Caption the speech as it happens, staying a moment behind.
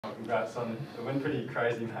Congrats on a win, pretty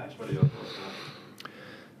crazy match. What are your thoughts on that?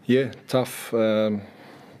 Yeah, tough.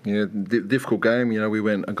 Difficult game. We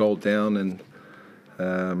went a goal down, and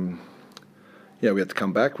we had to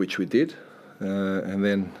come back, which we did. And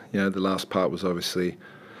then, the last part was obviously,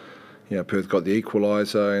 Perth got the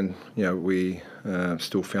equaliser, and we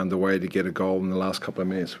still found a way to get a goal in the last couple of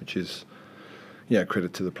minutes, which is,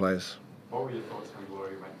 credit to the players. What were your thoughts when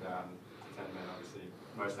Glory went down to 10 men? Obviously,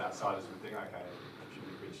 most outsiders would think, okay, it should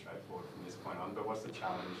be pretty straightforward from this point on. But what's the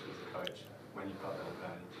challenge as a coach when you've got that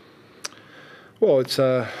advantage? Well, it's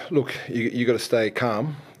look, you got to stay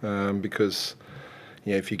calm because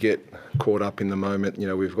if you get caught up in the moment,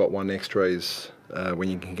 we've got one extra is when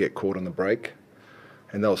you can get caught on the break,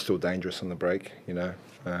 and they were still dangerous on the break.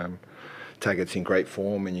 Taggart's in great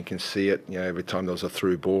form, and you can see it. Every time there was a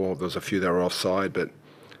through ball, there was a few that were offside, but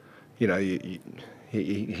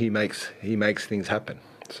he makes things happen.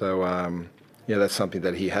 So that's something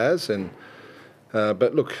that he has. And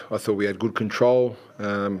but look, I thought we had good control.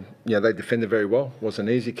 They defended very well. It wasn't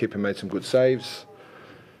easy. Keeper made some good saves.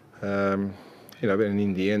 But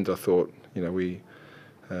in the end, I thought we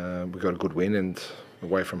got a good win, and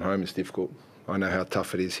away from home is difficult. I know how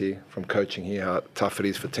tough it is here, from coaching here, how tough it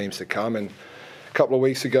is for teams to come. And a couple of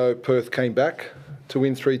weeks ago, Perth came back to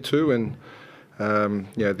win 3-2, and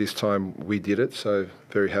this time we did it. So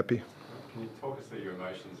very happy. Can you talk us through your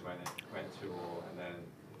emotions when it went 2-2 and then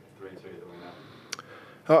 3-2 the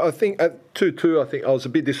winner? I think at 2-2, I think I was a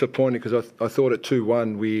bit disappointed because I thought at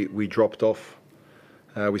 2-1 we dropped off.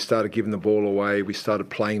 We started giving the ball away. We started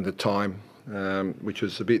playing the time, which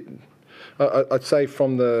was a bit. I'd say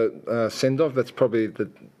from the send-off, that's probably the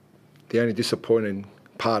only disappointing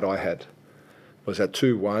part I had. Was at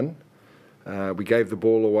 2-1. We gave the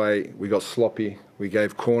ball away. We got sloppy. We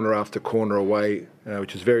gave corner after corner away,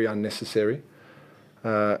 which is very unnecessary.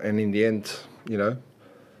 And in the end, the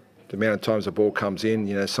amount of times the ball comes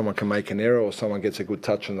in, someone can make an error or someone gets a good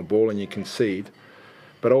touch on the ball and you concede.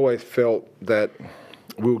 But I always felt that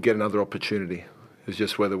we'll get another opportunity. It was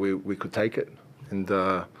just whether we could take it. And,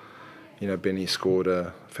 Benny scored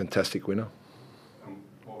a fantastic winner.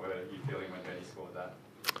 What were you feeling when Benny scored that?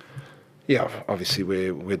 Yeah, obviously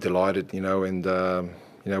we're delighted, and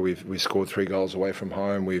we scored 3 goals away from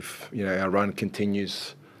home. Our run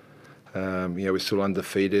continues. We're still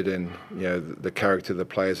undefeated, and the character the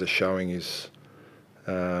players are showing is,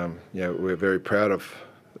 we're very proud of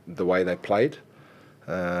the way they played.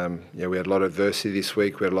 We had a lot of adversity this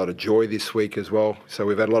week. We had a lot of joy this week as well. So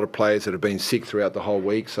we've had a lot of players that have been sick throughout the whole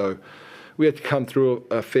week. So we had to come through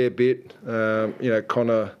a fair bit.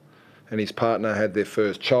 Connor and his partner had their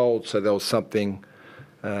first child, so there was something,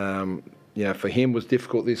 for him was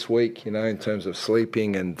difficult this week, in terms of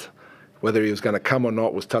sleeping, and whether he was going to come or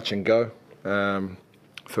not was touch and go.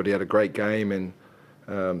 Thought he had a great game, and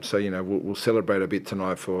we'll celebrate a bit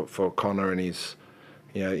tonight for Connor and his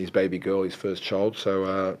baby girl, his first child. So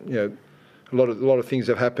a lot of things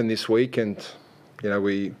have happened this week, and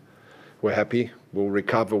we're happy. We'll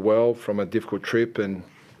recover well from a difficult trip and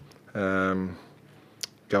go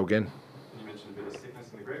again. You mentioned a bit of sickness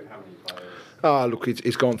in the group. How many players? Look,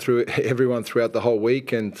 it's gone through everyone throughout the whole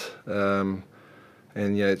week, and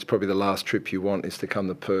it's probably the last trip you want is to come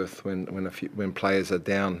to Perth when players are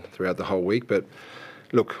down throughout the whole week. But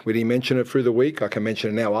look, we didn't mention it through the week. I can mention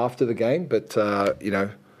it now after the game, but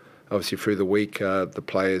obviously through the week, the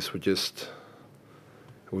players were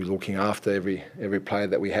looking after every player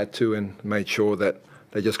that we had to, and made sure that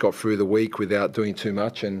they just got through the week without doing too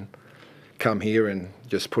much, and come here and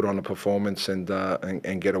just put on a performance and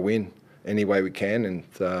get a win any way we can. And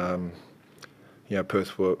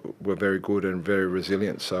Perth were very good and very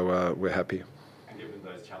resilient, so we're happy. And given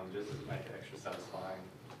those challenges, does it make it extra satisfying,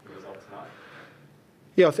 the result tonight?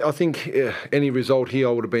 Yeah, I think any result here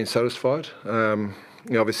I would have been satisfied.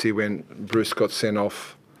 Obviously when Bruce got sent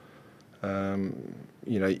off,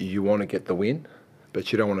 you want to get the win,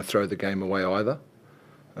 but you don't want to throw the game away either.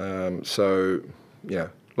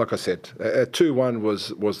 Like I said, at 2-1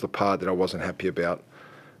 was the part that I wasn't happy about.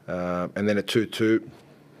 And then at 2-2,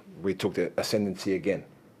 we took the ascendancy again.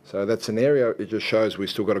 So that's an area, it just shows we've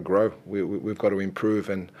still got to grow. We've got to improve,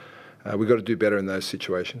 and we've got to do better in those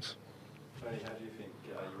situations. Tony, how do you think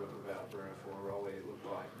you went about Bruno for a role where it looked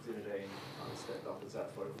like Zinedine stepped up as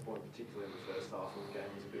that focal point, particularly in the first half when the game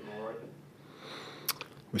was a bit more open?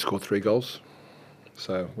 We scored 3 goals,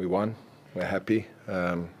 so we won. We're happy.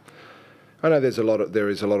 I know there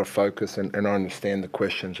is a lot of focus, and I understand the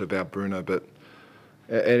questions about Bruno, but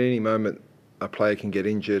at any moment a player can get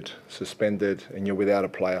injured, suspended, and you're without a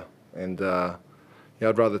player. And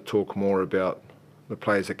I'd rather talk more about the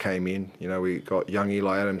players that came in. We got young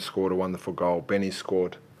Eli Adams scored a wonderful goal. Benny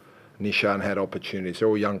scored Nishan had opportunities. They're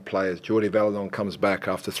all young players. Jordi Valadon comes back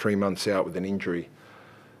after 3 months out with an injury.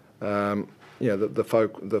 The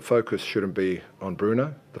focus shouldn't be on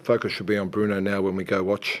Bruno. The focus should be on Bruno now when we go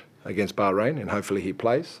watch against Bahrain, and hopefully he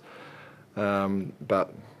plays.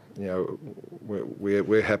 But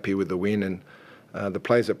we're happy with the win, and the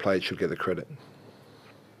players that played should get the credit.